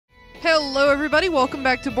Hello everybody, welcome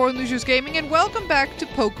back to Born Losers Gaming, and welcome back to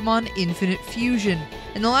Pokemon Infinite Fusion.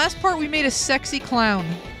 In the last part, we made a sexy clown.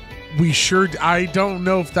 We sure, I don't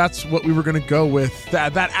know if that's what we were going to go with,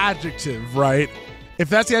 that adjective, right? If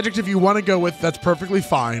that's the adjective you want to go with, that's perfectly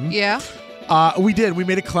fine. Yeah? We did, we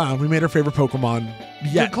made a clown, we made our favorite Pokemon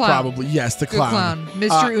yet, probably. Yes, the clown. Good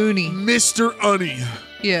clown. Mr. Uni. Mr. Uni.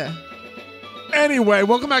 Yeah. Anyway,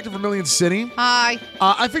 welcome back to Vermilion City. Hi.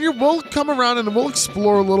 I figured we'll come around and we'll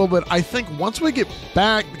explore a little bit. I think once we get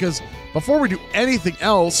back, because before we do anything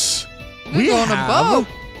else, we go on a boat.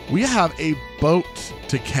 We have a boat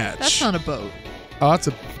to catch. That's not a boat. Oh,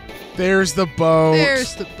 there's the boat.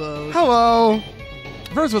 There's the boat. Hello.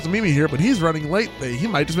 First supposed to meet me here, but he's running late. He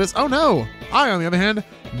might just miss. Oh no. I, on the other hand,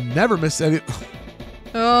 never miss any.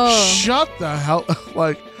 Oh. Shut the hell.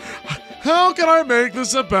 Like, how can I make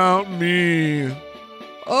this about me?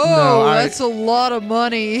 Oh, No, that's a lot of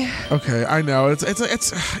money. Okay, I know.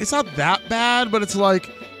 It's not that bad, but it's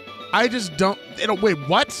like I just don't. Wait,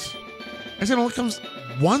 what? I said it only comes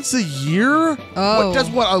once a year. Oh. What does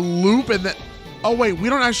a loop and then? Oh wait, we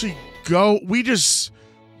don't actually go. We just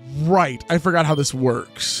right. I forgot how this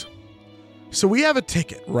works. So we have a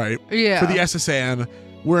ticket, right? Yeah. For the SSN.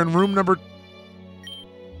 We're in room number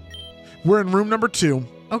 2.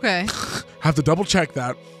 Okay. Have to double check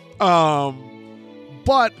that.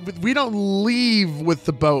 But we don't leave with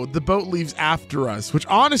the boat. The boat leaves after us, which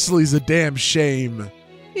honestly is a damn shame.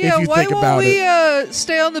 Yeah, if you why think won't about we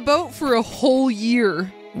stay on the boat for a whole year?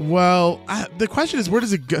 Well, the question is, where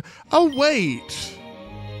does it go? Oh, wait.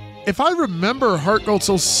 If I remember Heart Gold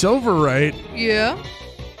Soul Silver right, Yeah.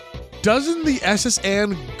 doesn't the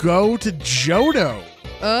SSN go to Johto?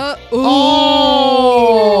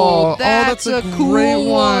 That's a cool great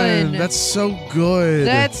one. That's so good.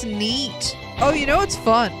 That's neat. Oh, you know what's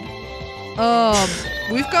fun?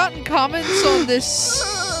 We've gotten comments on this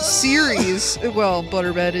series. Well,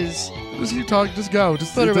 Butterbed is... Just keep talking. Just go.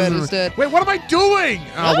 Just Butterbed is dead. Wait, what am I doing?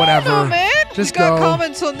 I Whatever. don't know, man. Just we got go.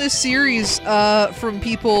 comments on this series from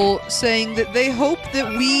people saying that they hope that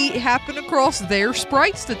we happen across their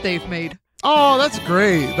sprites that they've made. Oh, that's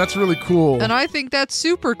great. That's really cool. And I think that's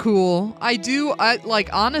super cool.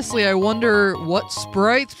 Honestly, I wonder what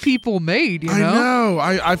sprites people made, you know?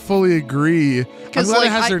 I know. I fully agree. I'm glad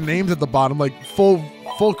it has their names at the bottom, like full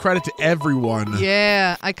credit to everyone.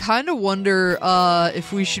 Yeah, I kind of wonder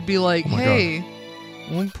if we should be like, hey,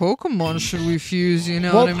 what Pokemon should we fuse, you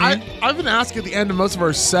know what I mean? I've been asking at the end of most of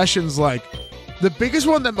our sessions, like, the biggest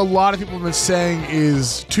one that a lot of people have been saying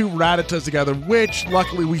is 2 Rattatas together, which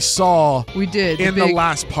luckily we saw We did. in the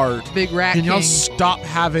last part. Big Rat Can y'all King. stop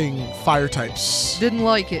having fire types? Didn't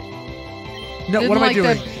like it. No, Didn't what am I like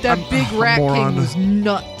doing? That big Rat moron. King was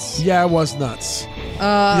nuts. Yeah, it was nuts.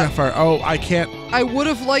 Yeah, fire. Oh, I can't. I would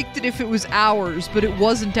have liked it if it was ours, but it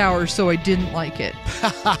wasn't ours, so I didn't like it.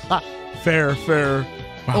 Fair.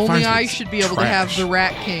 Wow, Only Fire's I been should be able to have trash. the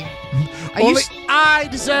Rat King. I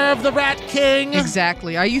deserve the Rat King.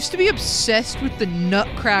 Exactly. I used to be obsessed with the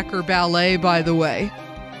Nutcracker Ballet, by the way.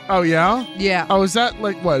 Oh, yeah? Yeah. Oh, is that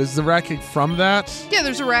like what? Is the Rat King from that? Yeah,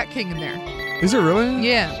 there's a Rat King in there. Is it really?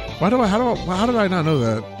 Yeah. How did I not know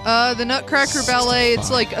that? The Nutcracker Ballet,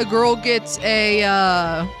 it's like a girl gets a,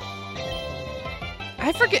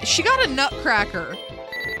 I forget, she got a Nutcracker,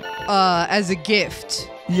 as a gift.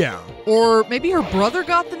 Yeah. Or maybe her brother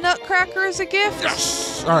got the Nutcracker as a gift?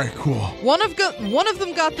 Yes! Alright, cool. One of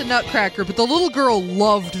them got the Nutcracker, but the little girl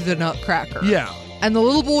loved the Nutcracker. Yeah. And the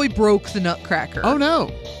little boy broke the Nutcracker. Oh, no.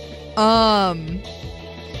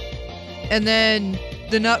 And then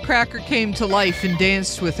the Nutcracker came to life and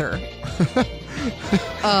danced with her.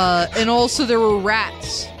 And also there were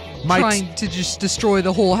rats trying to just destroy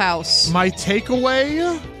the whole house. My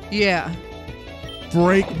takeaway? Yeah.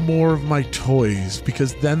 Break more of my toys,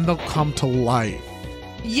 because then they'll come to life.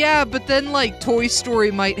 Yeah, but then, like, Toy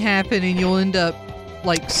Story might happen and you'll end up,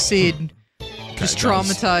 like, Sid, just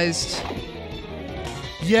traumatized.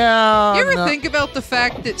 Yeah. You ever think about the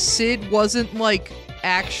fact that Sid wasn't, like,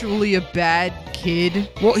 actually a bad kid?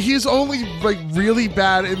 Well, he's only, like, really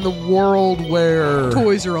bad in the world where...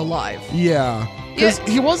 Toys are alive. Yeah. Because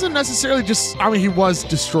he wasn't necessarily just... I mean, he was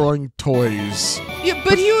destroying toys. Yeah,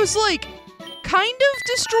 but he was, like... kind of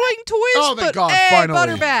destroying toys, oh, thank but God, finally.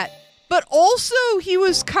 finally. Butterbat. But also, he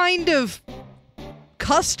was kind of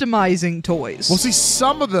customizing toys. Well, see,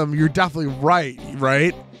 some of them, you're definitely right?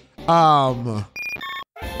 The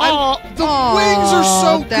wings are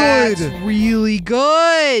so that's good. Really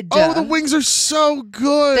good. Oh, the wings are so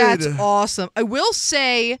good. That's awesome. I will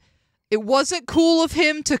say, it wasn't cool of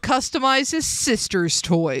him to customize his sister's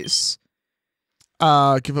toys.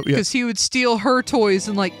 Give up. Yeah. Because he would steal her toys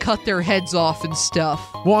and like cut their heads off and stuff.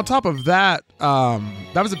 Well, on top of that,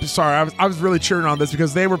 sorry, I was really cheering on this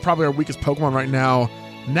because they were probably our weakest Pokemon right now.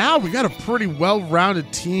 Now we got a pretty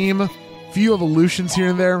well-rounded team, few evolutions here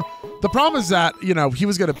and there. The problem is that, you know, he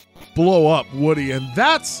was going to blow up Woody, and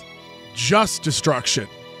that's just destruction.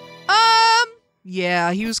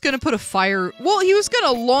 Yeah, he was gonna put a fire. Well, he was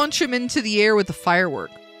gonna launch him into the air with a firework.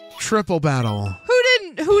 Triple battle.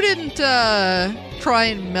 Who didn't try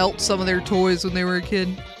and melt some of their toys when they were a kid?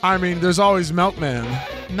 I mean, there's always Meltman.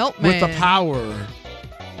 Meltman. With the power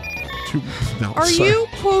to melt. Are you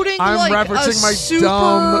quoting I'm like referencing a my super,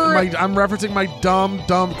 I'm referencing my dumb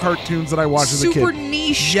cartoons that I watched as a kid. super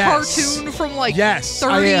niche cartoon from like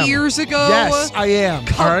 30 years ago? Yes, I am.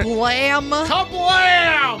 Kablam. All right.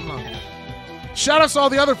 Kablam! Shout out to all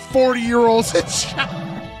the other 40-year-olds in chat.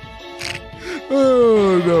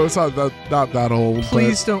 Oh, no, it's not that old.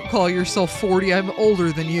 Please don't call yourself 40. I'm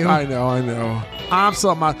older than you. I know. I'm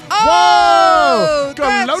something. Oh, whoa!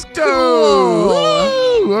 that's Galoto!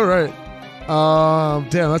 cool. Woo! All right.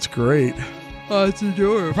 Damn, that's great. Oh, it's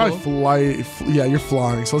adorable. Probably fly. Yeah, you're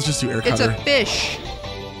flying. So let's just do air cutter. It's a fish.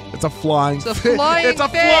 It's a flying. It's a flying It's a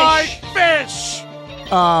fish. flying fish.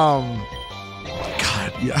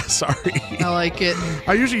 God, yeah. Sorry. I like it.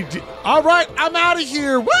 I usually do. All right, I'm out of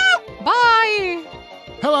here. Woo! Bye.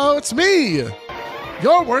 Hello, it's me.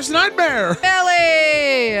 Your worst nightmare.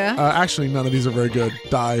 Belly. Actually, none of these are very good.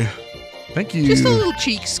 Die. Thank you. Just a little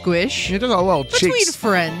cheek squish. Yeah, just a little Between cheeks.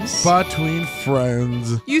 friends. Between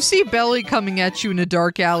friends. You see Belly coming at you in a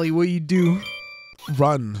dark alley. What you do?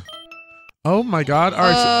 Run. Oh my God. All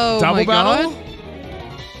right, Oh so double my battle? God.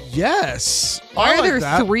 Yes. Why I are like there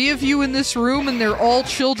that. 3 of you in this room and they're all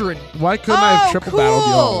children? Why couldn't I have triple battled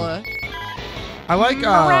y'all? I like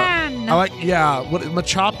Moran. what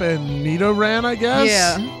Machop and Nidoran, I guess.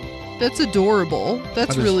 Yeah. That's adorable.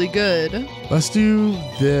 That's really good. Let's do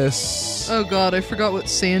this. Oh God, I forgot what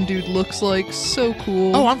Sand Dude looks like. So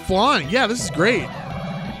cool. Oh, I'm flying. Yeah, this is great.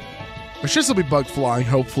 I should still be bug flying,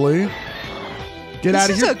 hopefully. Get out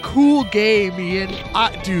of here. This is a cool game, Ian.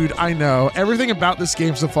 Dude, I know. Everything about this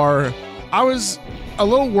game so far, I was a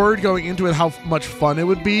little worried going into it how much fun it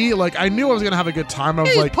would be. Like, I knew I was going to have a good time. I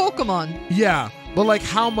was like, Pokemon. yeah, but like,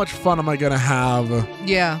 how much fun am I going to have?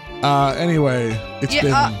 Yeah. Anyway, it's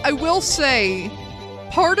been... I will say,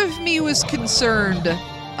 part of me was concerned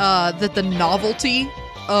that the novelty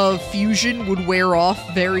of Fusion would wear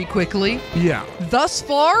off very quickly. Yeah. Thus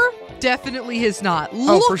far, definitely has not. Oh,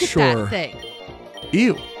 Look for at sure. that thing.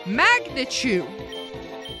 Ew. Magnechew.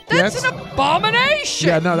 That's an abomination.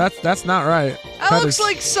 Yeah, no, that's not right. That looks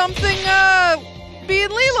like something being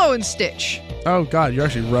Lilo and Stitch. Oh God, you're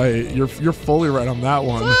actually right. You're fully right on that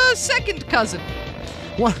one. Second cousin.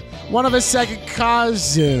 One of his second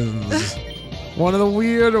cousins. One of the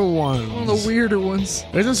weirder ones. One of the weirder ones.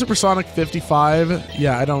 Isn't Supersonic 55?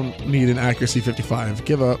 Yeah, I don't need an accuracy 55.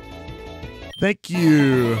 Give up. Thank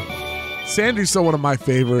you. Sandy's still one of my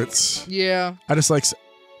favorites. Yeah. I just like...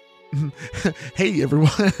 Hey,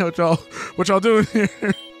 everyone. what y'all doing here?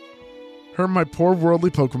 Her and my poor worldly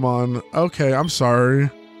Pokemon. Okay, I'm sorry.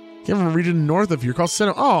 Came from a region north of here called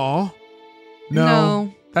Sinnoh. Aw.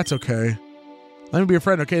 No. That's okay. Let me be your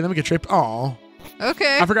friend, okay? Let me get tripped. Aw.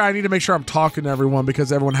 Okay. I forgot I need to make sure I'm talking to everyone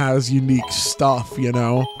because everyone has unique stuff, you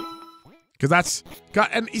know? Because that's...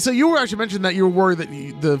 And so you were actually mentioning that you were worried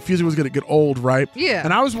that the Fusion was going to get old, right? Yeah.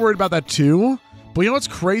 And I was worried about that too. But you know what's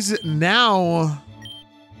crazy? Now...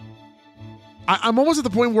 I'm almost at the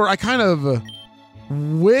point where I kind of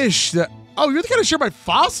wish that... Oh, you're the kind of share my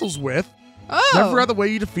fossils with. Oh. Never forgot the way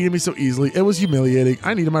you defeated me so easily. It was humiliating.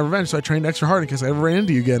 I needed my revenge, so I trained extra hard in case I ever ran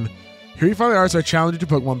into you again. Here you finally are, so I challenge you to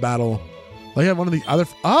Pokemon battle. Like I have one of the other...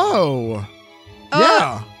 Oh!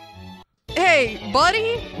 Yeah! Hey,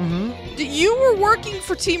 buddy. Mm-hmm. You were working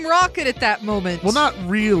for Team Rocket at that moment. Well, not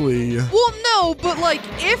really. Well, no, but like,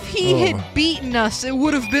 if he had beaten us, it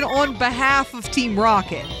would have been on behalf of Team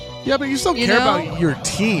Rocket. Yeah, but you still care about your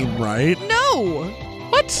team, right? No.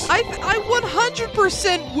 What? I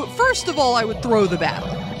 100%... First of all, I would throw the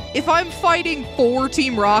battle. If I'm fighting for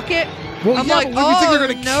Team Rocket, well, I'm yeah, like, but what do you think they're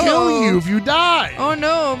no. gonna kill you if you die? Oh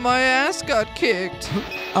no, my ass got kicked.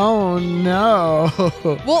 Oh no.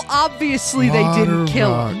 Well, obviously they didn't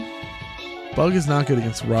kill him. Bug is not good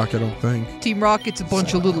against Rock, I don't think. Team Rocket's a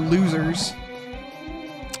bunch of little losers.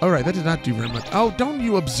 Alright, that did not do very much. Oh, don't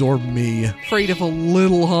you absorb me. Afraid of a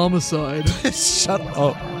little homicide. Shut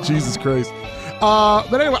up. Jesus Christ.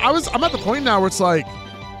 But anyway, I'm at the point now where it's like,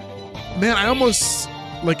 man, I almost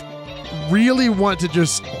like really want to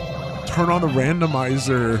just turn on the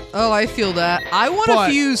randomizer. Oh, I feel that. I want But-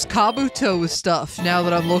 to fuse Kabuto with stuff now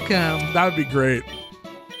that I'm looking at him. That would be great.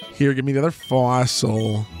 Here, give me the other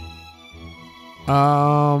fossil.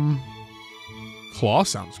 Claw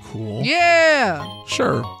sounds cool. Yeah.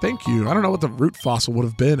 Sure, thank you. I don't know what the root fossil would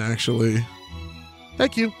have been, actually.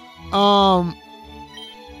 Thank you.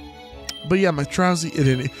 But yeah, my drowsy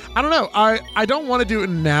I don't know. I don't want to do it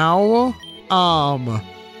now.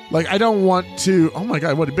 Like I don't want to. Oh my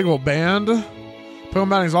god, what a big old band. Pokemon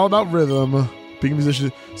Batting is all about rhythm. Being a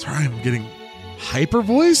musician. Sorry, I'm getting hyper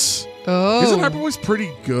voice. Oh. Isn't hyper voice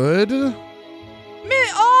pretty good?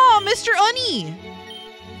 Oh, Mr. Unny.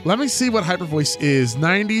 Let me see what hyper voice is.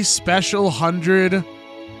 90 special 100. I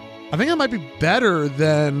think it might be better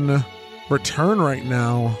than return right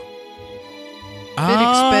now. Bit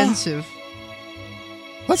expensive.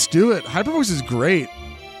 Let's do it. Hyper voice is great.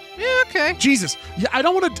 Yeah, okay. Jesus. Yeah, I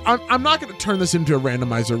don't want to. I'm not going to turn this into a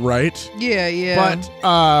randomizer, right? Yeah. But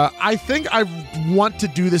I think I want to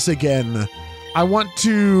do this again. I want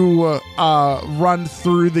to run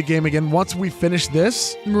through the game again once we finish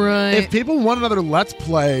this. Right. If people want another Let's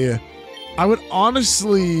Play, I would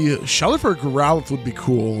honestly... Shelter for a Growlithe would be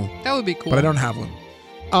cool. That would be cool. But I don't have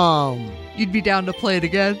one. You'd be down to play it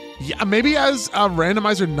again? Yeah, maybe as a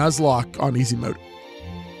randomizer Nuzlocke on easy mode.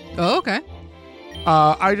 Oh, okay.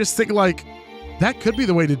 I just think, like, that could be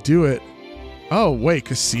the way to do it. Oh, wait,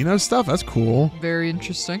 casino stuff? That's cool. Very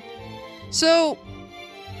interesting. So...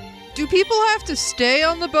 do people have to stay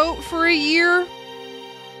on the boat for a year?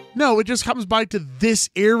 No, it just comes by to this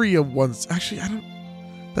area once. Actually, I don't...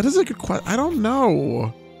 That is a good question. I don't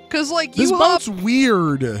know. Because, like, This boat's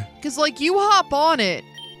weird. Because, like, you hop on it,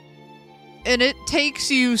 and it takes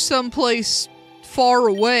you someplace far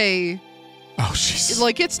away. Oh, jeez.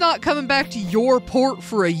 Like, it's not coming back to your port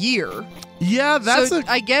for a year. Yeah, that's so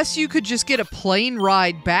I guess you could just get a plane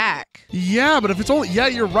ride back. Yeah, but if it's only... Yeah,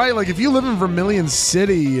 you're right. Like, if you live in Vermilion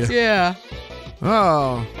City... Yeah.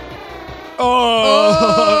 Oh.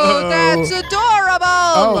 Oh, that's adorable!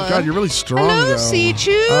 Oh, God, you're really strong, Hello, though.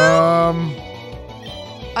 Seachu!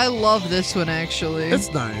 I love this one, actually.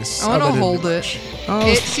 It's nice. I want to bet it'd hold be it. much. Oh,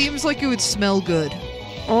 It seems like it would smell good.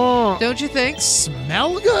 oh. Don't you think?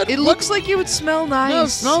 Smell good? It looks like it would smell nice. No, it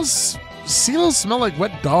smells... Seals smell like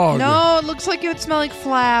wet dog. No, it looks like it would smell like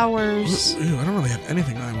flowers. Ew, I don't really have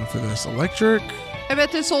anything I want for this. Electric? I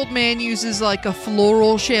bet this old man uses like a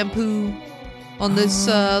floral shampoo on this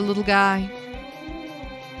little guy.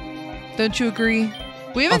 Don't you agree?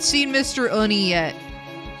 We haven't seen Mr. Unny yet.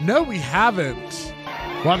 No, we haven't.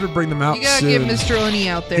 We'll have to bring them out You gotta soon. get Mr. Unny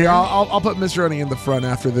out there. Here, I'll put Mr. Unny in the front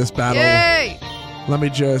after this battle. Yay! Let me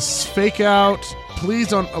just fake out. Please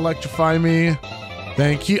don't electrify me.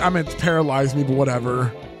 Thank you. I meant paralyze me, but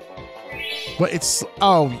whatever. But it's...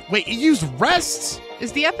 Oh, wait. It used rest?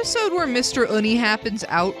 Is the episode where Mr. Unny happens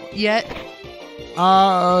out yet?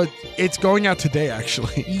 It's going out today,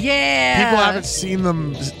 actually. Yeah! People haven't seen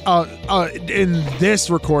them in this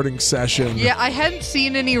recording session. Yeah, I hadn't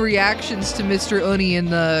seen any reactions to Mr. Unny in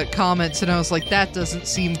the comments, and I was like, that doesn't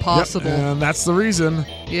seem possible. Yep, and that's the reason.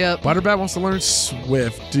 Yep. Butterbat wants to learn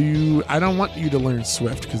Swift. I don't want you to learn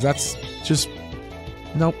Swift, because that's just...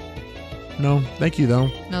 Nope. No. Thank you, though.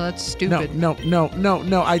 No, that's stupid. No.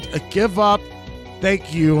 I give up.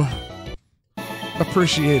 Thank you.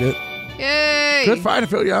 Appreciate it. Yay! Good fight. I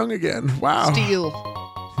feel young again. Wow. Steal.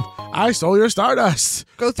 I stole your Stardust.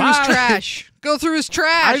 Go through his Bye. trash. Go through his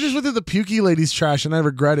trash. I just went through the pukey lady's trash and I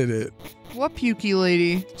regretted it. What pukey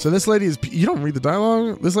lady? So this lady is... You don't read the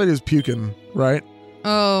dialogue? This lady is puking, right?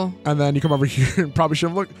 Oh. And then you come over here and probably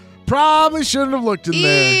shouldn't have looked in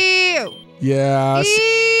there. Ew! Yes.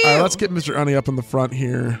 Ew! All right, let's get Mr. Unny up in the front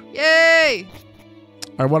here. Yay!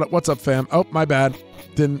 All right, what's up, fam? Oh, my bad.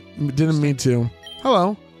 Didn't mean to.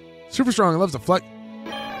 Hello. Super strong. Loves to flex.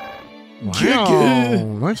 Wow.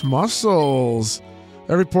 Nice muscles.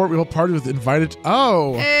 Every port we hold party with invited.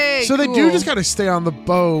 Oh. Hey, so they do cool. just got to stay on the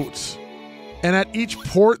boat. And at each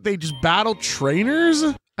port, they just battle trainers?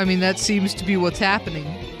 I mean, that seems to be what's happening.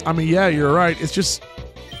 I mean, yeah, you're right. It's just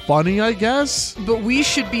funny, I guess. But we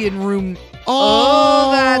should be in room...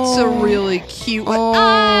 Oh, that's a really cute one. Oh,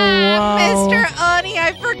 ah, wow. Mr. Unny,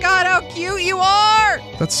 I forgot how cute you are.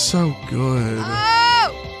 That's so good.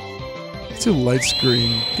 Oh! It's too light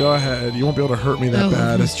screen. Go ahead. You won't be able to hurt me that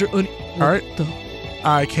bad. Mr. Unny. All right.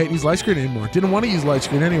 I can't use light screen anymore. Didn't want to use light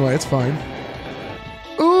screen anyway. It's fine.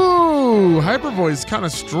 Ooh, Hyper Voice kind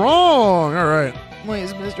of strong. All right. Why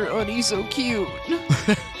is Mr. Unny so cute?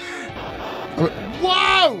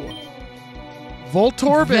 Whoa!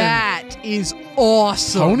 Voltorb That is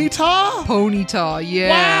awesome. Ponyta? Ponyta, yeah.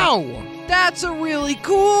 Wow! That's a really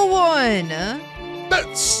cool one.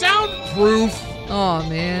 Soundproof. Oh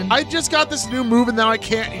man. I just got this new move and now I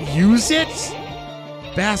can't use it.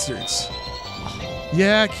 Bastards.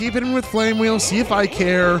 Yeah, keep it in with Flame Wheel. See if I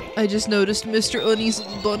care. I just noticed Mr. Unie's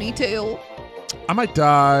little bunny tail. I might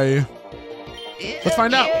die. Let's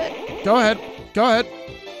find out. Go ahead. Go ahead.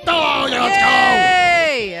 Oh, yeah,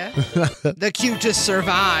 let's Yay! The cutest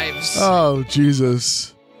survives. go. Oh,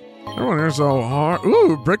 Jesus. Everyone here's so hard.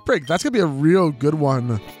 Ooh, Brick Break. That's going to be a real good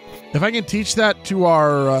one. If I can teach that to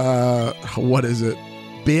our, what is it?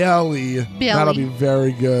 Bailey. That'll be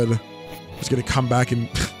very good. Just going to come back and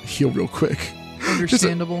heal real quick.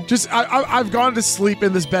 Understandable. I've gone to sleep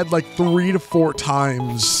in this bed like 3 to 4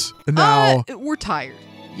 times. And now we're tired,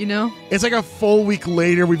 you know? it's like a full week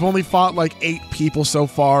later. We've only fought like 8 people so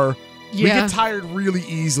far. We Yeah. get tired really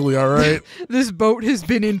easily, all right? This boat has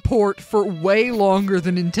been in port for way longer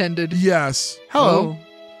than intended. Yes. Hello. Oh.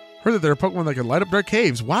 Heard that there are Pokemon that can light up dark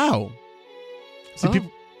caves. Wow. See Oh.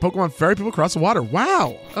 people, Pokemon ferry people across the water.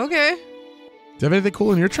 Wow. Okay. Do you have anything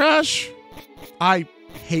cool in your trash? I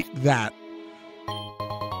hate that.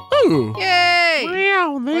 Ooh. Yay!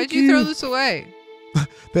 Wow, thank Why'd you throw this away?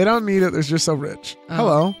 They don't need it. They're just so rich. Oh.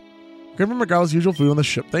 Hello. Remember Growlithe's usual food on the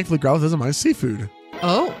ship. Thankfully, Growlithe doesn't mind seafood.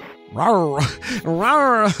 Oh. Rawr.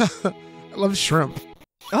 Rawr. I love shrimp.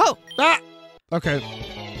 Oh. Ah. Okay.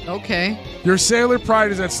 Okay. Your sailor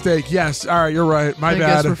pride is at stake. Yes. All right. You're right. My I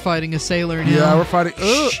bad. guess we're fighting a sailor now. Yeah, we're fighting.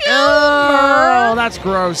 Ugh. Shelmer! Oh, that's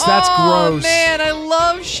gross. That's oh, gross. man, I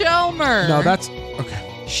love Shelmer. No, that's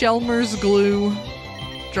okay. Shelmer's glue.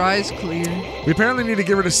 Dries clear. We apparently need to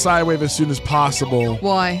get rid of Psywave as soon as possible.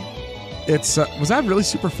 Why? It's was that really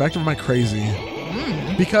super effective? Or am I crazy?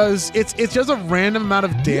 Mm. Because it's just a random amount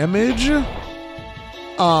of damage.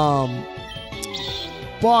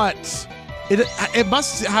 But it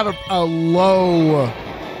must have a low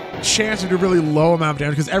chance to do a really low amount of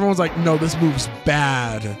damage because everyone's like, no, this move's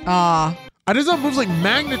bad. Ah. I just know moves like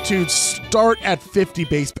Magnitude start at 50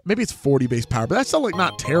 base, maybe it's 40 base power, but that's still like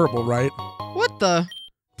not terrible, right? What the?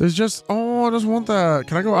 There's just, I just want that.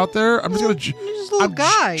 Can I go out there? I'm just gonna, You're just a little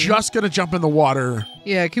guy. just gonna jump in the water,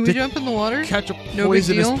 Yeah, can we to jump in the water? catch a No big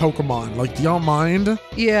poisonous deal? Pokemon. Like, do y'all mind?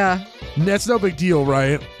 Yeah. That's no big deal,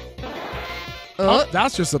 right? Oh,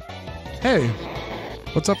 that's just a, hey,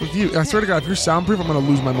 what's up with you? I swear to God, if you're soundproof, I'm gonna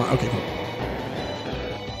lose my mind. Okay, cool.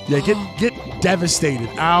 Yeah, get devastated.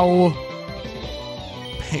 Ow.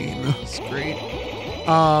 Pain. It's great.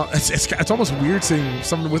 It's almost weird seeing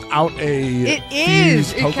someone without a It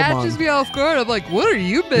is. fused It Pokemon. catches me off guard. I'm like, what are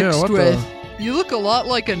you mixed Yeah, what with? You look a lot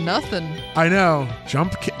like a nothing. I know.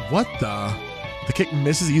 Jump kick. What the? The kick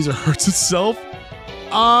misses. The user hurts itself.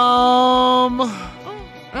 I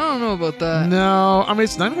don't know about that. No. I mean,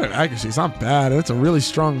 it's 95 accuracy. It's not bad. It's a really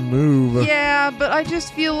strong move. Yeah, but I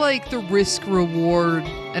just feel like the risk reward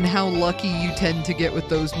and how lucky you tend to get with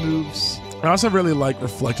those moves. I also really like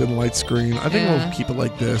reflected light screen. I think Yeah. we'll keep it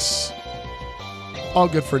like this. All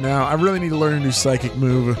good for now. I really need to learn a new psychic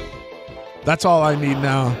move. That's all I need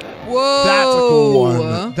now. Whoa! That's a cool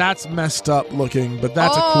one. That's messed up looking, but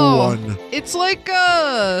that's a cool one. It's like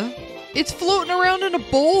it's floating around in a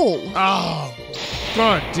bowl. Oh,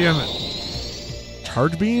 God damn it.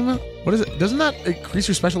 Charge beam? What is it? Doesn't that increase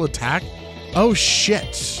your special attack? Oh,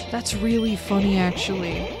 shit. That's really funny,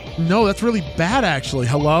 actually. No, that's really bad, actually.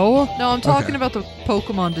 Hello? No, I'm talking Okay. about the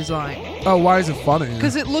Pokemon design. Oh, why is it funny?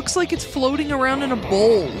 Because it looks like it's floating around in a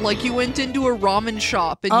bowl. Like you went into a ramen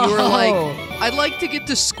shop and you were like, I'd like to get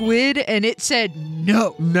the squid, and it said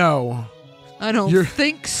no. No. I don't You're-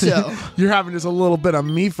 think so. You're having just a little bit of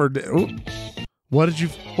me for... Ooh. What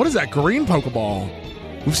is that green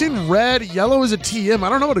Pokeball? We've seen red, yellow is a TM. I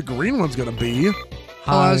don't know what a green one's going to be.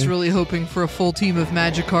 Oh, I was Hi. really hoping for a full team of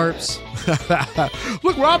Magikarps.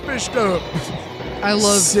 Look, where I fished up. I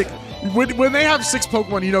love Sick. When they have 6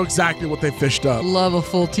 Pokemon, you know exactly what they fished up. love a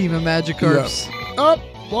full team of Magikarps. Oh,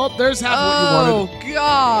 well, there's half Oh, what you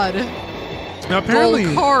God. wanted. Now,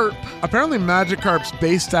 apparently Magikarp's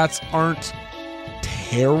base stats aren't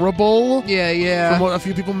terrible, Yeah. from what a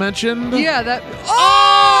few people mentioned. Yeah, that.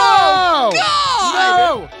 Oh!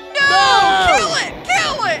 God! No! Kill it!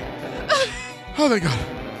 Kill it! Oh, thank God.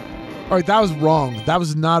 All right, that was wrong. That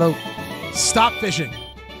was not a... Stop fishing.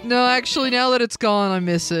 No, actually, now that it's gone, I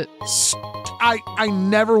miss it. I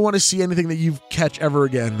never want to see anything that you catch ever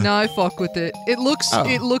again. Now I fuck with it. It looks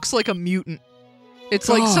Oh. like a mutant. It's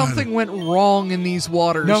like God. something went wrong in these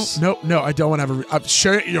waters. No, I don't want to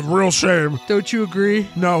have a real shame. Don't you agree?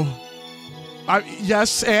 No.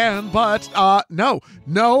 Yes, but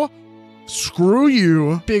no. Screw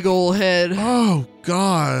you. Big ol' head. Oh,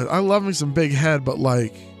 God. I love me some big head, but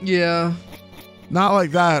like, Yeah. not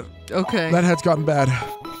like that. Okay. That head's gotten bad.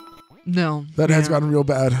 No. That head's gotten real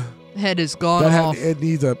bad. Head is gone That off. head, it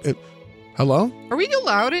needs a. Hello? Are we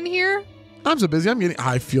allowed in here? I'm so busy.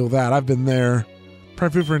 I feel that. I've been there.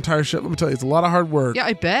 Prep food for an entire ship. Let me tell you, it's a lot of hard work. Yeah,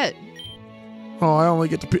 I bet. Oh, I only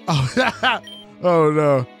get to. Oh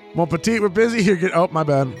no. Mon petit, we're busy here. Oh, my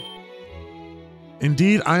bad.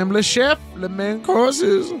 Indeed, I am le chef. Le main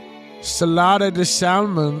courses. Salade de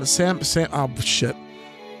salmon. Oh, shit.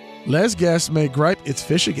 Les guests may gripe it's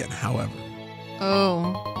fish again, however.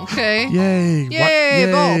 Oh, okay. Yay.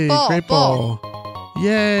 Yay, ball, Great ball.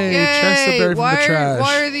 Yay. Chest of berry from the trash.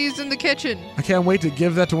 Why are these in the kitchen? I can't wait to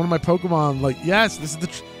give that to one of my Pokemon. Like, yes,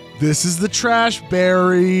 this is the trash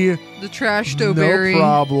berry. The trash dough berry. No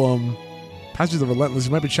problem. Pass through the relentless.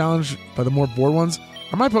 You might be challenged by the more bored ones.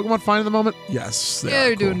 Are my Pokemon fine in the moment? Yes.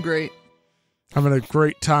 They're doing great. Having a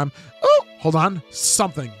great time. Oh, hold on.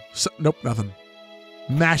 Something. Nope, nothing.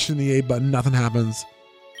 Mashing the A button. Nothing happens.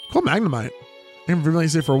 Cool Magnemite. I haven't really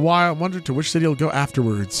stayed for a while. I'm wondering to which city I'll go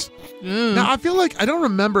afterwards. Now, I feel like I don't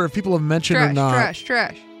remember if people have mentioned or not.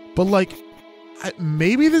 Trash. But like,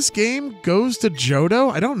 maybe this game goes to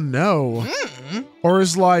Johto? I don't know. Or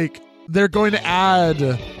is like, they're going to add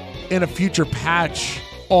in a future patch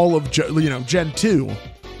all of, Gen 2.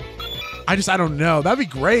 I don't know. That'd be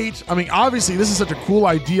great. I mean, obviously, this is such a cool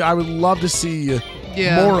idea. I would love to see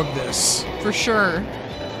more of this. For sure.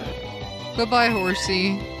 Goodbye,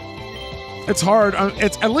 Horsey. It's hard.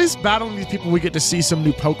 It's at least battling these people, we get to see some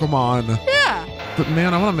new Pokemon. Yeah. But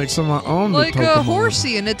man, I want to make some of my own like new Pokemon. a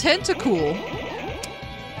Horsey and a Tentacool.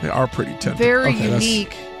 They are pretty tempting. Very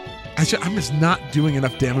unique. I'm just not doing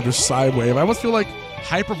enough damage with Sidewave. I almost feel like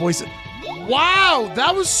Hyper Voice. Wow,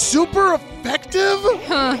 that was super effective.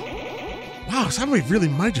 Huh. Wow, Sidewave really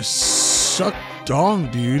might just suck dong,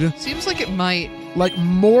 dude. Seems like it might. Like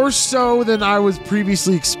more so than I was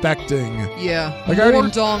previously expecting. Yeah. Like more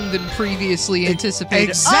dong than previously anticipated.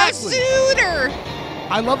 Exactly. A suitor.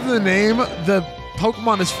 I love the name. The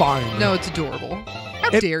Pokemon is fine. No, it's adorable. How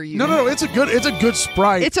dare you? No, it's a good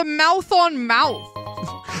sprite. It's a mouth on mouth.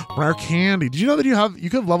 Rare candy. Did you know that you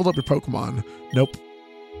could have leveled up your Pokemon? Nope,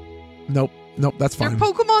 that's fine. Your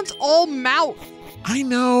Pokemon's all mouth. I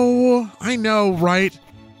know, right?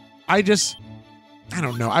 I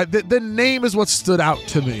don't know. The name is what stood out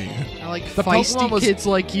to me. I like The feisty kids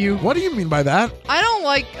like you. What do you mean by that?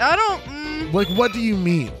 Like, what do you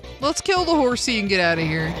mean? Let's kill the Horsey and get out of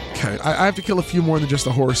here. Okay, I have to kill a few more than just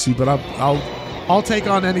the Horsey, but I'll take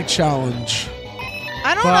on any challenge.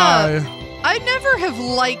 I don't know. I never have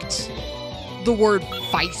liked the word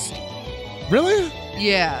feisty. Really?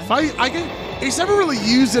 Yeah. It's never really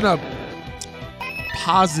used in a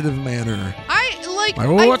positive manner.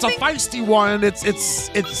 It's a feisty one. It's.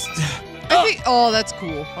 I think. Oh, that's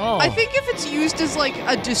cool. Oh. I think if it's used as like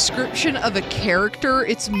a description of a character,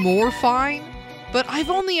 it's more fine. But I've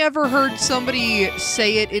only ever heard somebody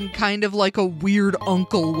say it in kind of like a weird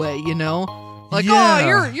uncle way, you know? Like,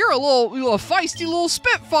 yeah. you're a little feisty little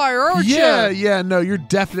spitfire, aren't you? Yeah, no, you're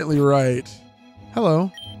definitely right.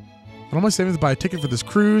 Hello. And all my savings to buy a ticket for this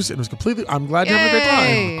cruise. It was completely. I'm glad you're having a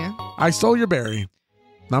great time. I stole your berry.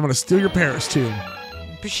 And I'm gonna steal your Paris too.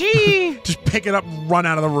 Just pick it up and run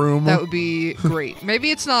out of the room. That would be great.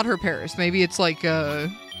 Maybe it's not her Paris. Maybe it's like a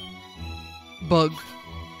bug.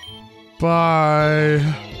 Bye.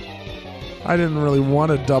 I didn't really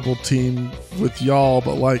want to double team with y'all,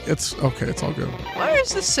 but like, it's okay. It's all good. Where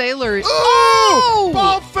is the sailor? Oh!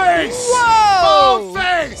 Ball face! Whoa! Ball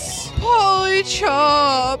face!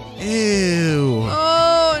 Polychop! Ew.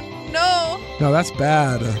 Oh, no. No, that's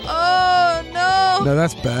bad. Oh, no. No,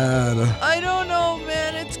 that's bad. I don't know,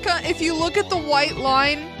 man. It's if you look at the white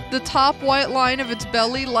line, the top white line of its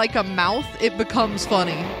belly like a mouth, it becomes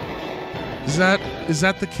funny. Is that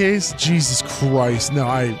the case? Jesus Christ. No,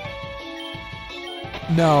 I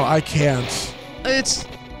can't.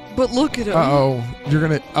 But look at him. Uh-oh. You're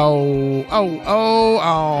gonna, oh.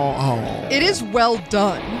 It is well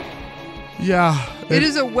done. Yeah. It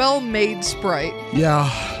is a well-made sprite. Yeah.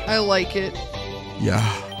 I like it. Yeah.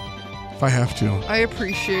 If I have to. I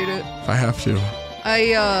appreciate it. If I have to.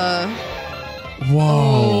 Whoa.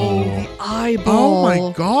 Oh, the eyeball. Oh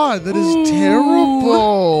my god, that is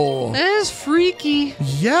terrible. That is freaky.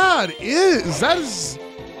 Yeah, it is. That is.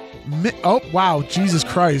 Oh, wow. Jesus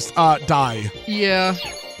Christ. Die. Yeah.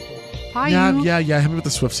 Hi, Yeah, hit me with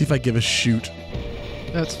the Swift. See if I give a shoot.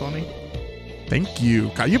 That's funny. Thank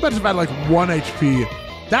you. God, you better have had like 1 HP.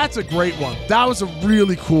 That's a great one. That was a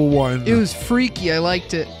really cool one. It was freaky. I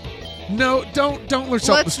liked it. No, don't learn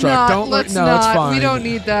self-destruct. No, it's fine. We don't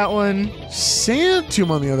need that one. Sandtomb,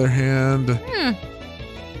 on the other hand.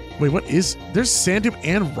 Wait, what is... There's Sandtomb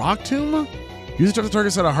and Rock Tomb? Use it to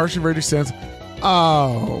target at a harshly raging stance.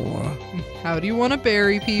 Oh. How do you want to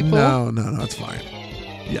bury people? No, it's fine.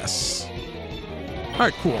 Yes. All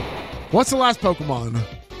right, cool. What's the last Pokemon?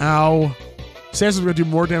 Ow. Sanson's going to do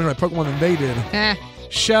more damage to my Pokemon than they did. Eh,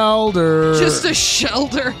 Shelter. just a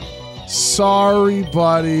shelter. Sorry,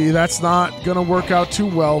 buddy. That's not going to work out too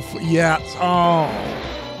well. Yeah. Oh.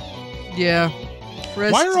 Yeah.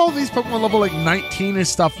 Why are all these Pokemon level like 19 and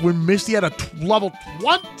stuff when Misty had a level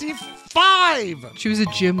 25? She was a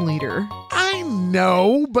gym leader. I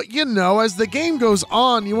know, but as the game goes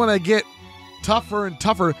on, you want to get tougher and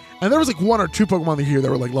tougher. And there was like 1 or 2 Pokemon here that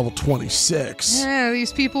were like level 26. Yeah,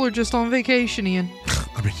 these people are just on vacation, Ian.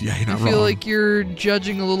 I mean, yeah, you're not I feel wrong. like you're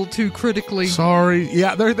judging a little too critically. Sorry.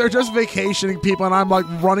 Yeah, they're just vacationing people, and I'm like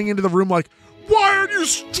running into the room like, why aren't you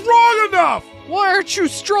strong enough? Why aren't you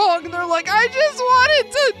strong? And they're like, I just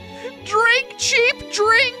wanted to drink cheap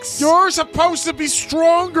drinks. You're supposed to be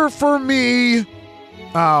stronger for me.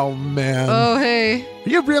 Oh, man. Oh, hey. Are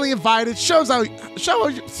you really invited? Show how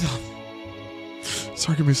you...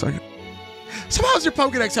 Sorry, give me a second. So how's your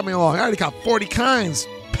Pokedex coming along? I already got 40 kinds,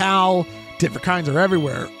 pal. Different kinds are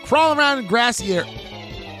everywhere. Crawl around in grassy air.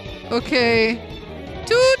 Okay.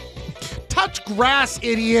 Dude, Touch grass,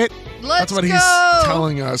 idiot. let's That's what go. he's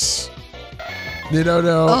telling us.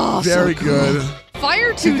 Nidodo, Oh, very so cool. good.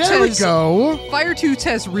 Firetooth There we has, go. Firetooth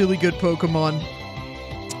has really good Pokemon.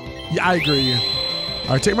 Yeah, I agree. All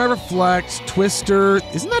right, take my Reflect. Twister.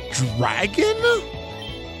 Isn't that Dragon?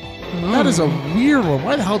 That is a weird one.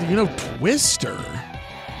 Why the hell do you know Twister?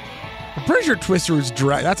 I'm pretty sure Twister is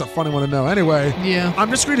Dragon. That's a funny one to know. Anyway, Yeah. I'm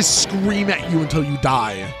just going to scream at you until you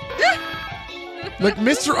die. Like,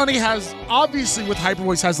 Mr. Honey has, obviously with Hyper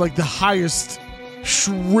Voice, has like the highest,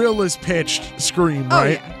 shrillest pitched scream, Oh,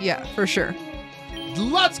 right? yeah, for sure.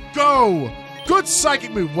 Let's go! Good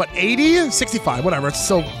psychic move. What, 80? 65, whatever. It's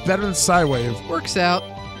still better than Psywave. Works out.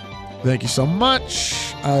 Thank you so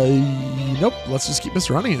much. Nope. Let's just keep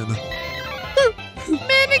Mr. Honey in.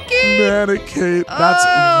 Mannequin! Medicate. That's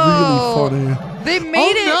Oh. really funny. They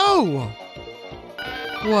made it. Oh,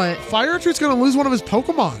 What? no! Firetooth's going to lose one of his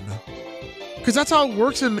Pokemon. Because that's how it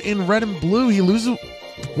works in Red and Blue. He loses...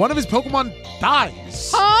 One of his Pokemon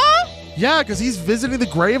dies. Huh? Yeah, because he's visiting the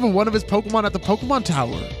grave of one of his Pokemon at the Pokemon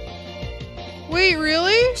Tower. Wait,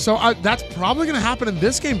 really? So that's probably going to happen in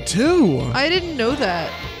this game, too. I didn't know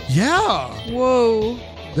that. Yeah. Whoa.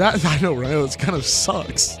 I know, right? That kind of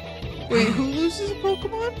sucks. Wait, who loses a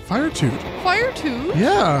Pokemon? Firetooth. Firetooth?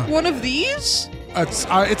 Yeah. One of these? I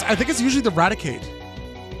think it's usually the Raticate.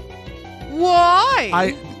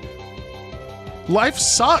 Why? Life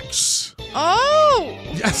sucks. Oh!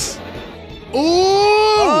 Yes. Ooh.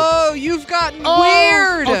 Oh, you've gotten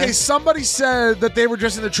weird. Okay, somebody said that they were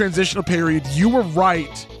just in the transitional period. You were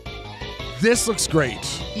right. This looks great.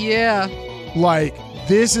 Yeah, Like,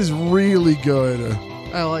 this is really good.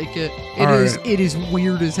 I like it. All right. It is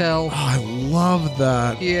weird as hell. Oh, I love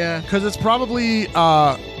that. Yeah. Because it's probably,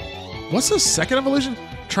 what's the second evolution?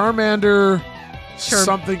 Charmander,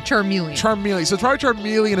 something. Charmeleon. Charmeleon. So it's probably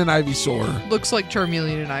Charmeleon and Ivysaur. Looks like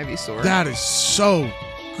Charmeleon and Ivysaur. That is so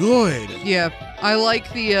good. Yeah. I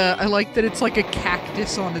like that it's like a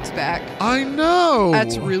cactus on its back. I know.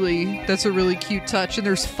 That's a really cute touch. And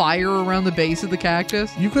there's fire around the base of the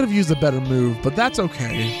cactus. You could have used a better move, but that's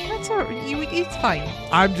okay. That's all right. It's fine.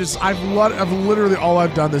 I've literally all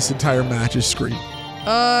I've done this entire match is scream.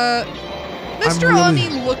 Mr. really-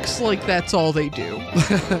 Ani looks like that's all they do.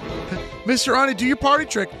 Mr. Ani, do your party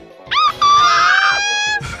trick.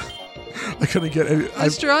 I couldn't get any.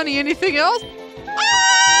 Mr. Ani, anything else?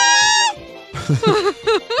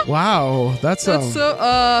 Wow, that's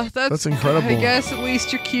That's incredible. I guess at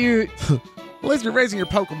least you're cute. At least you're raising your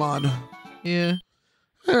Pokemon. Yeah.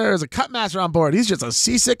 There's a Cut Master on board. He's just a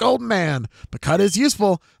seasick old man, but Cut is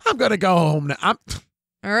useful. I'm gonna go home now.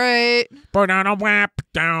 All right.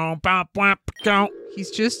 Go.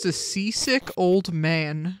 He's just a seasick old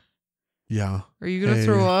man. Yeah. Are you gonna Hey.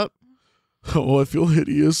 throw up? Oh, I feel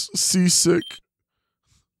hideous. Seasick.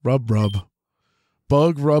 Rub.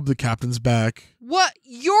 Bug rub the captain's back. What?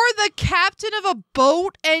 You're the captain of a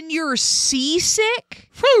boat and you're seasick?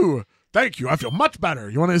 Phew! Thank you. I feel much better.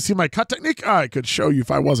 You want to see my cut technique? I could show you if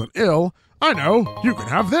I wasn't ill. I know. You can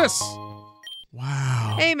have this.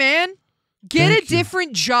 Wow. Hey man, get Thank a you.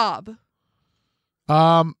 different job.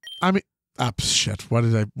 Shit. Why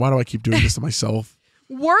do I keep doing this to myself?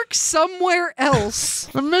 Work somewhere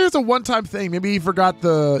else. Maybe it's a one-time thing. Maybe he forgot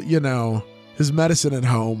his medicine at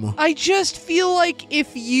home. I just feel like if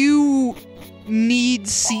you need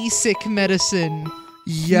seasick medicine,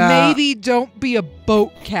 Yeah. maybe don't be a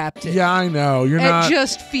boat captain. Yeah, I know. You're not. It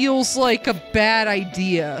just feels like a bad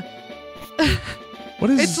idea. What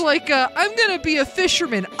is? It's like, I'm gonna be a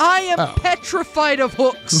fisherman. I am petrified of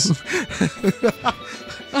hooks.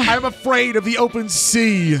 I'm afraid of the open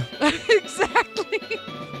sea. Exactly.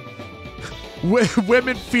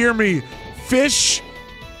 Women fear me. Fish,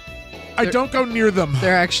 I don't go near them.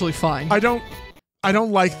 They're actually fine. I don't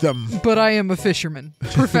like them. But I am a fisherman.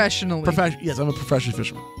 Professionally. Yes, I'm a professional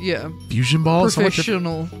fisherman. Yeah. Fusion ball?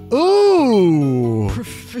 Professional. Ooh.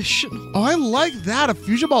 Professional. Oh, I like that. A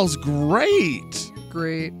fusion ball is great.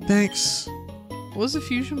 Great. Thanks. What does a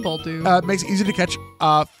fusion ball do? It makes it easy to catch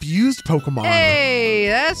fused Pokemon. Hey,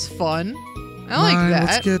 that's fun. I like that.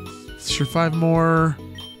 Let's get sure 5 more.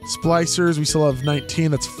 Splicers, we still have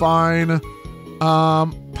 19. That's fine.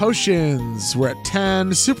 Potions, we're at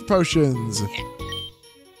 10. Super potions.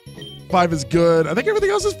 5 is good. I think everything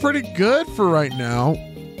else is pretty good for right now.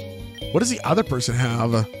 What does the other person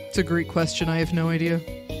have? It's a great question. I have no idea.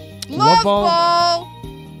 Love ball?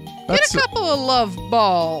 Get a couple of love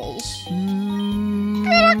balls.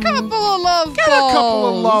 Get a couple of love balls. Get a couple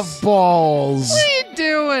of love balls. What are you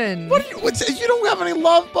doing? You don't have any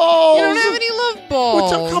love balls. You don't have any love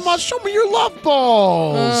balls. Come on, show me your love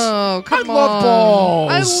balls. Oh, come on.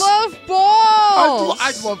 I love balls. I love balls.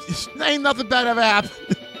 I love. Ain't nothing bad ever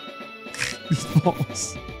happened. These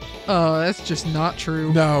balls. Oh, that's just not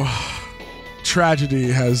true. No.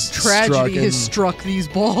 Tragedy has struck these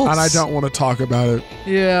balls. And I don't want to talk about it.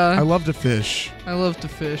 Yeah. I love to fish. I love to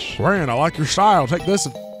fish. Ryan, I like your style. Take this.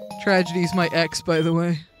 Tragedy's my ex, by the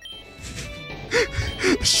way.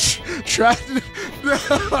 Tragedy. No.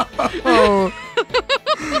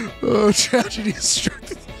 Oh, tragedy has struck.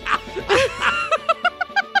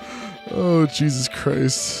 Oh, Jesus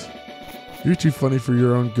Christ. You're too funny for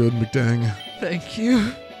your own good, McDang. Thank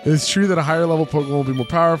you. It's true that a higher level Pokemon will be more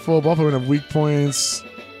powerful. Both Pokemon have weak points.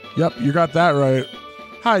 Yep, you got that right.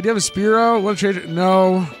 Hi, do you have a Spearow? Want to trade it?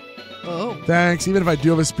 No. Oh. Thanks. Even if I do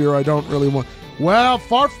have a Spearow, I don't really want... Well,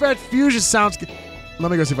 Farfetch'd Fusion sounds good. Let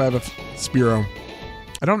me go see if I have a Spearow.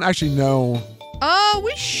 I don't actually know.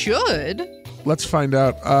 We should. Let's find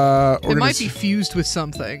out. It might be fused with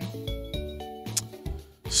something.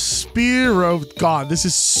 Spearow. God, this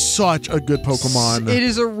is such a good Pokemon. It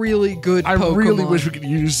is a really good Pokemon. I really wish we could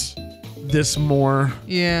use this more.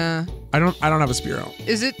 Yeah. I don't have a Spearow.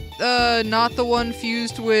 Is it not the one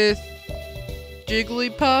fused with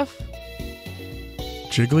Jigglypuff?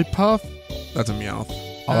 Jigglypuff? That's a Meowth.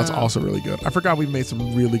 Oh, that's also really good. I forgot we made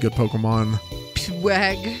some really good Pokemon.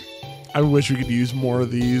 Swag. I wish we could use more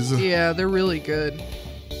of these. Yeah, they're really good.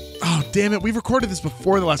 Oh, damn it. We recorded this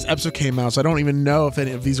before the last episode came out, so I don't even know if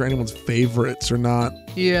any of these are anyone's favorites or not.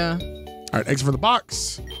 Yeah. All right, eggs from the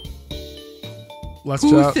box. Let's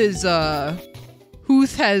Hooth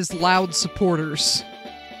has loud supporters.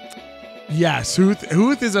 Yes, Hooth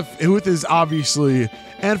is obviously,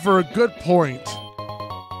 and for a good point.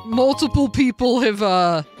 Multiple people have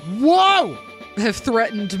Whoa! Have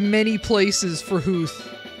threatened many places for Hooth.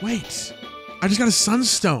 Wait. I just got a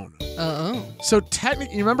Sunstone. Oh. So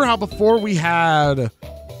technically, you remember how before we had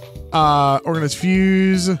Organized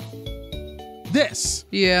Fuse? This.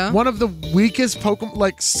 Yeah. One of the weakest Pokemon,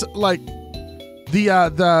 like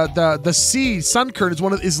the Sea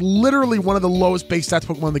Sunkern is literally one of the lowest base stats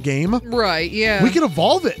Pokemon in the game. Right, yeah. We can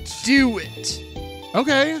evolve it. Do it.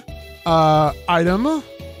 Okay. Item.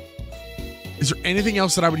 Is there anything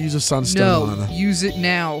else that I would use a Sunstone on? No, use it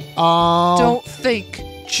now. Don't think.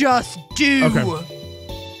 Just do. Okay.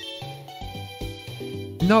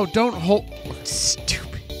 No, don't hold.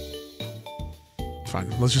 Stupid.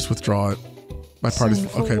 Fine, let's just withdraw it. My party's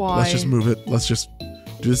okay. Why? Let's just move it. Let's just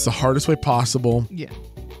do this the hardest way possible. Yeah.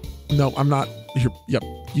 No, I'm not. Yep.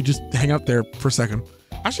 You just hang out there for a second.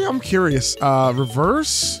 Actually, I'm curious.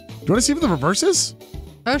 Reverse. Do you want to see what the reverse is?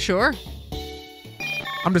 Oh, sure.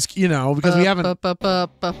 I'm just, because we haven't.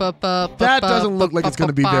 That doesn't look like it's going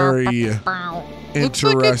to be very interesting. Looks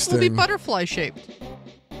like it will be butterfly shaped.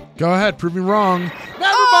 Go ahead, prove me wrong. Never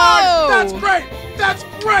Oh! mind. That's great. That's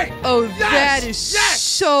great. Oh, Yes! that is Yes!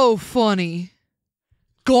 so funny.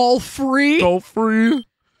 Golfree? Golfree.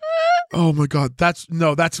 Oh my God.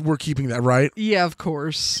 We're keeping that, right? Yeah, of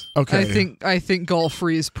course. Okay. I think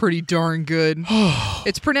Golfree is pretty darn good.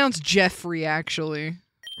 It's pronounced Jeffrey, actually.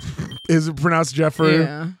 Is it pronounced Jeffrey?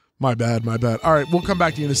 Yeah. My bad. All right, we'll come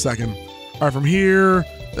back to you in a second. All right, from here,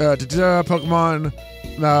 Pokemon,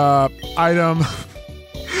 item,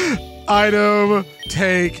 item,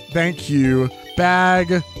 take, thank you,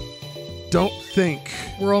 bag, don't think.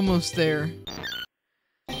 We're almost there.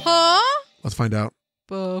 Huh? Let's find out.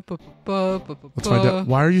 Let's Let's find out.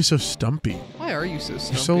 Why are you so stumpy? Why are you so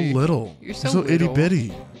stumpy? You're so little. You're so itty little.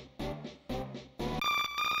 bitty.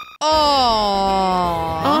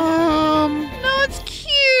 Aww. No, No, it's cute.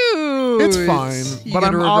 Wait, fine. you But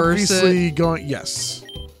gotta I'm reverse obviously going. Yes,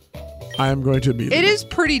 I am going to immediately. It is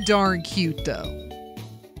pretty darn cute, though.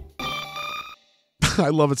 I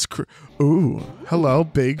love its. Ooh, hello,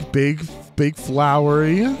 big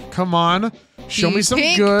flowery. Come on, show me some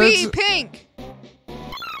pink, goods. Be pink.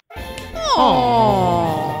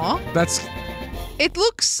 Aww. That's It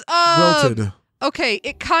looks wilted. Okay,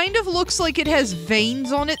 it kind of looks like it has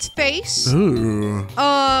veins on its face. Ooh.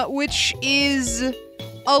 Which is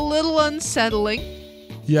a little unsettling,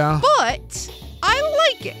 Yeah. but I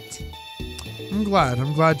like it. I'm glad.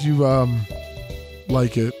 I'm glad you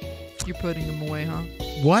like it. You're putting them away, huh?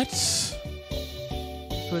 What?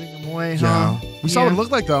 Putting them away, Yeah. huh? We saw what it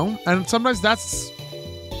looked like though, and sometimes that's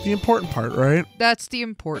the important part, right? That's the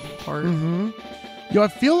important part. Mm-hmm. Yo, I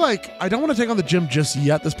feel like I don't want to take on the gym just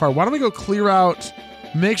yet. This part. Why don't we go clear out?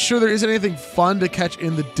 Make sure there isn't anything fun to catch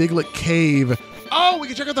in the Diglett Cave. Oh, we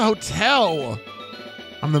can check out the hotel.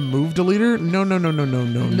 I'm the move deleter? No.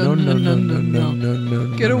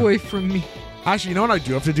 Get away from me. Actually, you know what I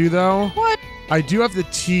do have to do though? What? I do have to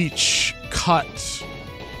teach cut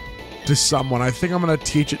to someone. I think I'm gonna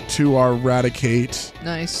teach it to our Raticate.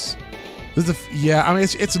 Nice. This is yeah, I mean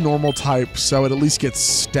it's a normal type, so it at least gets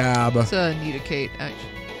stab. It's a Nidoquate,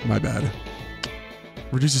 actually. My bad.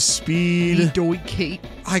 Reduces speed. Nidoquate.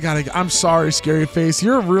 I'm sorry, Scary Face.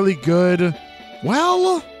 You're really good.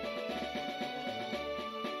 Well,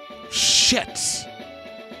 shit.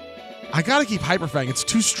 I gotta keep Hyperfang. It's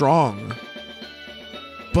too strong.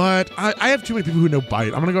 But I have too many people who know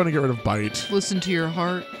Bite. I'm gonna go ahead and get rid of Bite. Listen to your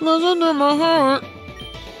heart. Listen to my heart.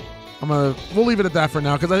 We'll leave it at that for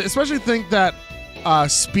now, because I especially think that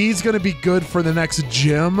speed's gonna be good for the next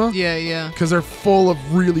gym. Yeah. Because they're full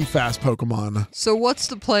of really fast Pokemon. So what's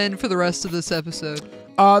the plan for the rest of this episode?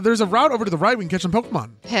 There's a route over to the right. We can catch some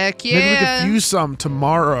Pokemon. Heck yeah. Maybe we can fuse some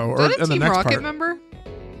tomorrow or Is that a in the Team next Rocket part. member?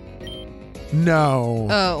 No.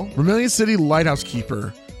 Oh. Vermilion City Lighthouse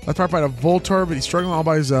Keeper. That's part by a Voltorb, but he's struggling all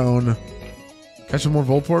by his own. Catch some more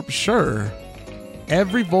Voltorb? Sure.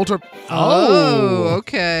 Every Voltorb. Oh,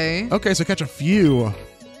 okay. Okay, so catch a few.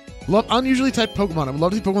 Love unusually typed Pokemon. I would love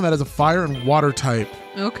to see Pokemon that has a fire and water type.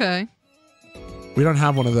 Okay. We don't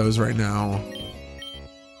have one of those right now.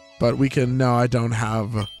 But we can. No, I don't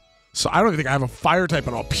have. So I don't even think I have a fire type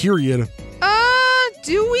at all, period.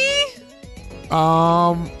 Do we?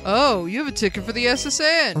 Oh, you have a ticket for the I was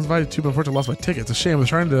SSN. invited to, but unfortunately I lost my ticket. It's a shame. I was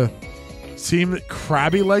trying to team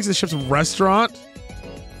Krabby Legs at Ship's restaurant.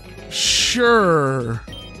 Sure.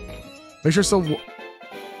 Make sure so.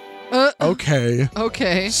 Okay.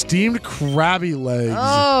 Okay. Steamed Krabby Legs.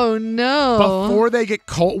 Oh no. Before they get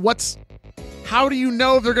cold. How do you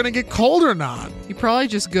know if they're gonna get cold or not? You probably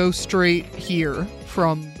just go straight here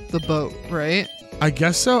from the boat, right? I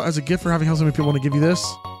guess so. As a gift for having helped so many people, want to give you this.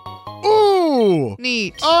 Ooh.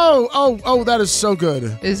 Neat. Oh, that is so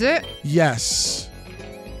good. Is it? Yes.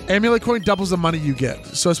 Amulet coin doubles the money you get.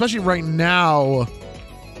 So especially right now,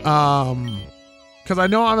 because I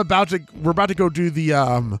know we're about to go do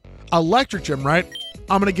the electric gym, right?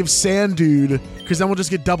 I'm gonna give Sand Dude, because then we'll just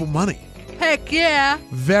get double money. Heck yeah.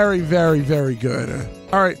 Very, very, very good.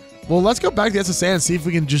 All right. Well, let's go back to SSA and see if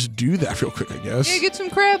we can just do that real quick, I guess. Yeah, get some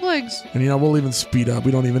crab legs. And we'll even speed up.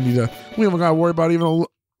 We don't even need to. We haven't got to worry about even.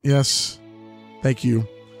 Yes. Thank you.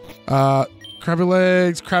 Krabby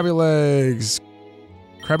legs. Krabby legs.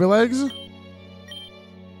 Krabby legs?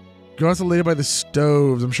 Go out to later by the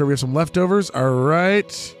stoves. I'm sure we have some leftovers. All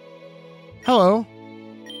right. Hello.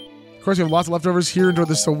 Of course, we have lots of leftovers here. Enjoy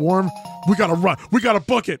this so warm. We gotta run. We gotta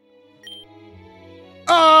book it.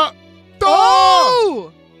 Oh!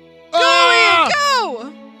 Go!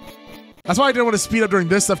 That's why I didn't want to speed up during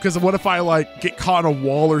this stuff, because what if I get caught on a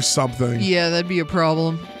wall or something? Yeah, that'd be a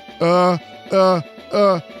problem. Oh god.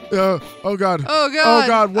 Oh god. Oh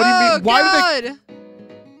god. What do you mean? Why did they?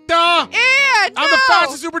 Ah! Yeah, I'm the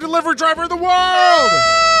fastest Uber delivery driver in the world.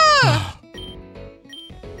 Ah!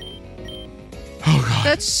 Oh god.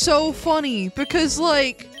 That's so funny because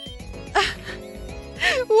what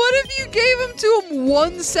if you gave them to him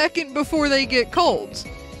 1 second before they get cold?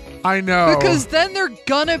 I know. Because then they're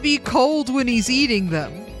gonna be cold when he's eating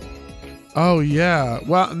them. Oh yeah.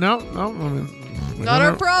 Well, no. I mean, Not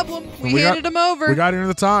our problem. We handed him over. We got here in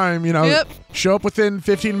the time. Yep. Show up within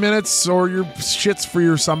 15 minutes, or your shit's free,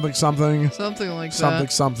 or something. Something like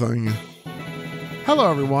that. Something.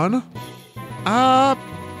 Hello, everyone.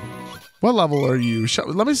 What level are you?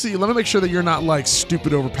 Let me see. Let me make sure that you're not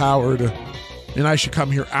stupid overpowered, and I should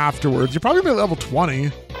come here afterwards. You're probably gonna be level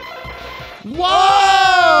 20. Whoa!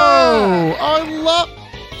 I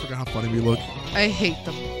forgot how funny we look. I hate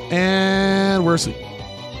them. And we're asleep.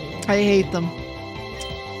 I hate them.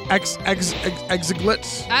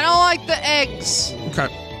 Exiglets. I don't like the eggs. Okay.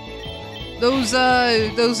 Those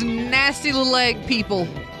nasty little egg people.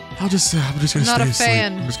 I'm just gonna Not stay a asleep.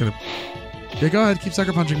 fan. I'm just gonna. Yeah, go ahead. Keep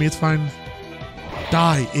sucker punching me. It's fine.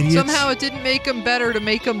 Die, idiots. Somehow it didn't make them better to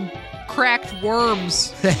make them cracked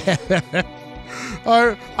worms.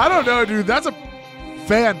 I don't know, dude. That's a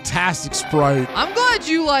fantastic sprite. I'm glad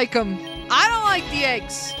you like them. I don't like the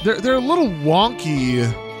eggs. They're a little wonky.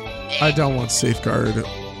 I don't want safeguard.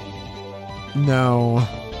 No.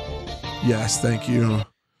 Yes, thank you.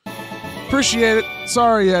 Appreciate it.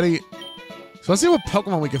 Sorry, Eddie. So let's see what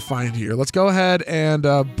Pokemon we can find here. Let's go ahead and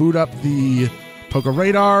boot up the Poké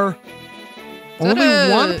Radar.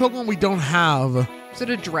 Only one Pokemon we don't have. Is it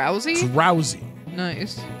a Drowsy? Drowsy.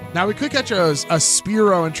 Nice. Now we could catch a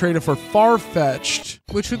Spearow and trade it for Farfetch'd.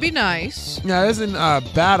 Which would be nice. Yeah, that isn't a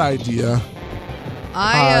bad idea.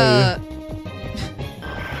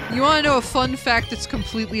 You want to know a fun fact that's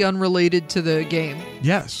completely unrelated to the game?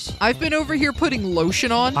 Yes. I've been over here putting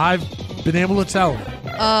lotion on. I've been able to tell.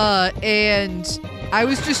 And I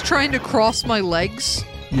was just trying to cross my legs.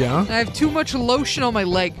 Yeah. And I have too much lotion on my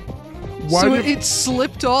leg. Why so do- it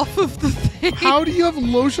slipped off of the thing. How do you have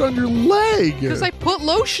lotion on your leg? Because I put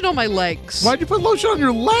lotion on my legs. Why'd you put lotion on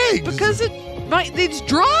your legs? Because it's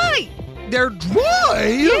dry. They're dry.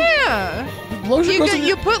 Yeah. Lotion goes in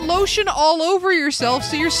You put lotion all over yourself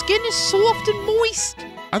so your skin is soft and moist.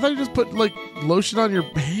 I thought you just put like lotion on your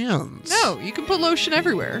hands. No, you can put lotion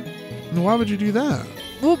everywhere. Why would you do that?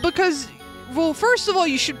 Well, first of all,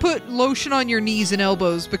 you should put lotion on your knees and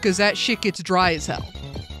elbows because that shit gets dry as hell.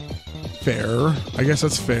 Fair. I guess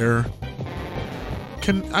that's fair.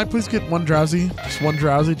 Can I please get one Drowsy? Just one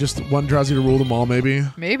Drowsy? Just one Drowsy to rule them all, maybe?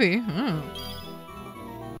 Maybe.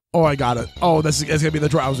 Oh, I got it. Oh, it's going to be the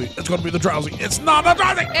Drowsy. It's going to be the Drowsy. It's not a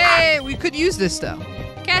Drowsy! Hey, we could use this, though.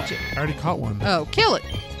 Catch it. I already caught one. Oh, kill it.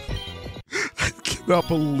 I cannot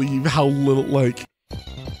believe how little, like...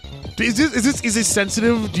 Is this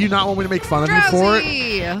sensitive? Do you not want me to make fun of you for it?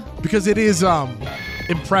 Drowsy! Because it is,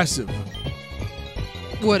 impressive.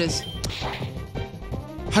 What is?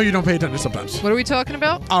 How you don't pay attention sometimes. What are we talking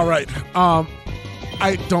about? All right.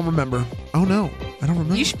 I don't remember. Oh, no. I don't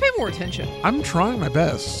remember. You should pay more attention. I'm trying my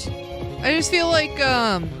best. I just feel like,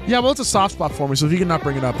 Yeah, well, it's a soft spot for me, so if you can not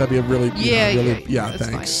bring it up, that'd be a really... Yeah, that's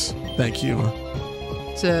thanks. Thank you.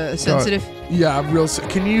 It's sensitive. Yeah,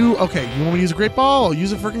 can you... Okay, you want me to use a Great Ball?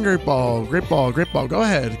 Use a freaking Great Ball. Great Ball. Go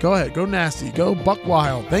ahead. Go nasty. Go buck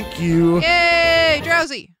wild. Thank you. Yay,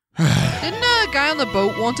 Drowsy. Didn't a guy on the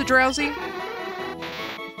boat want a Drowsy?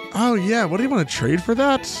 Oh, yeah. What do you want to trade for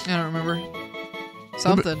that? I don't remember.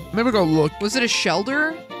 Something. Maybe go look. Was it a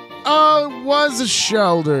Shelder? Oh, it was a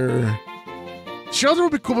Shelder. Shelder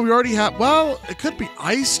would be cool, but we already have... Well, it could be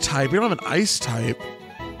Ice type. We don't have an Ice type.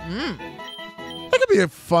 That could be a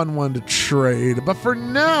fun one to trade. But for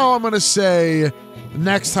now, I'm going to say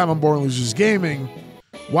next time on Born Losers Gaming,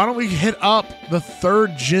 why don't we hit up the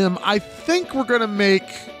third gym? I think we're going to make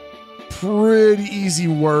pretty easy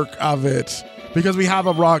work of it because we have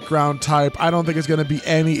a rock ground type. I don't think it's going to be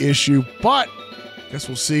any issue, but guess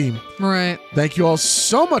we'll see. Right. Thank you all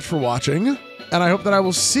so much for watching, and I hope that I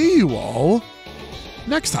will see you all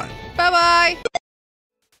next time. Bye-bye.